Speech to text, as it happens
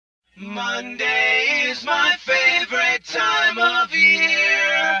Monday is my favorite time of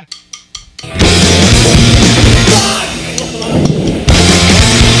year.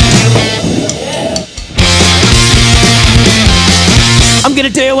 I'm gonna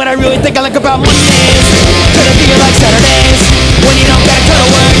tell you what I really think I like about Mondays. Could it be like Saturdays, when you don't gotta go to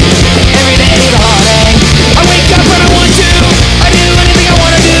work? Every day is a holiday. I wake up when I want to, I do anything I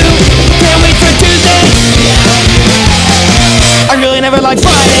wanna do. Can't wait for Tuesday. I really never like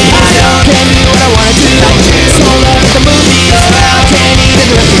Friday. Can't do what I wanna do. So love at the movies, can't eat at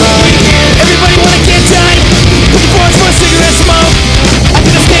the restaurant. Everybody wanna get tight, put the forks for a cigarette smoke. I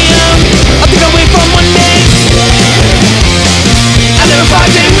think I'll stay up, I think I'll wait for Monday. After a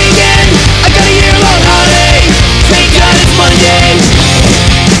 5-day weekend, I got a year-long holiday. Thank God it's Monday.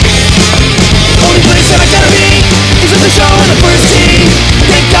 Only place that I gotta be is at the show on the first tee.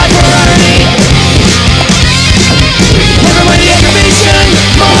 Thank God for irony. Never mind the aggravation,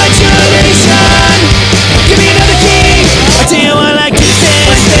 modulation. Give me another key. I tell you I like Tuesdays,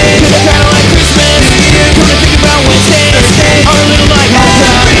 cause I kinda like Christmas. Come to think about Wednesdays, are a little like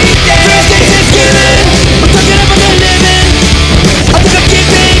Hanukkah. Thursday's Thanksgiving, I'm talking about the living. I think I get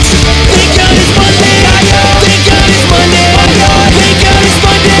rich. Thank God it's Monday. Thank God it's Monday. Thank God it's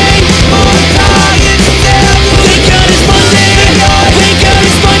Monday. Thank God it's Monday. Thank God it's Monday. Thank God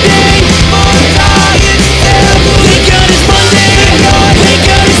it's Monday. Thank God it's Monday. Thank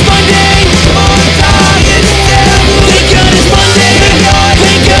God it's Monday. Thank God it's Monday.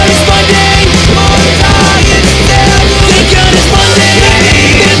 Thank God it's Monday. Thank God it's Monday.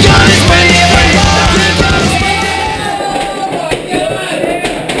 Thank God it's Monday.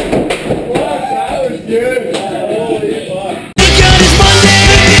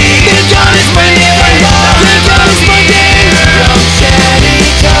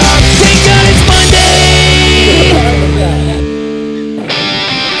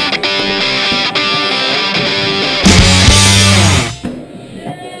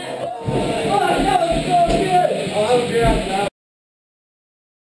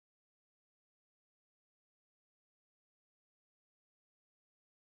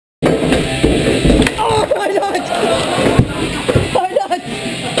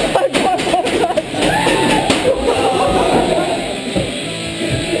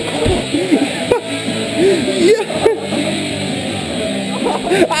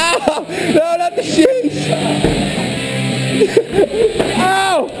 Ow! No, not the shins!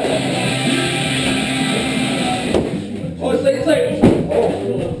 Ow!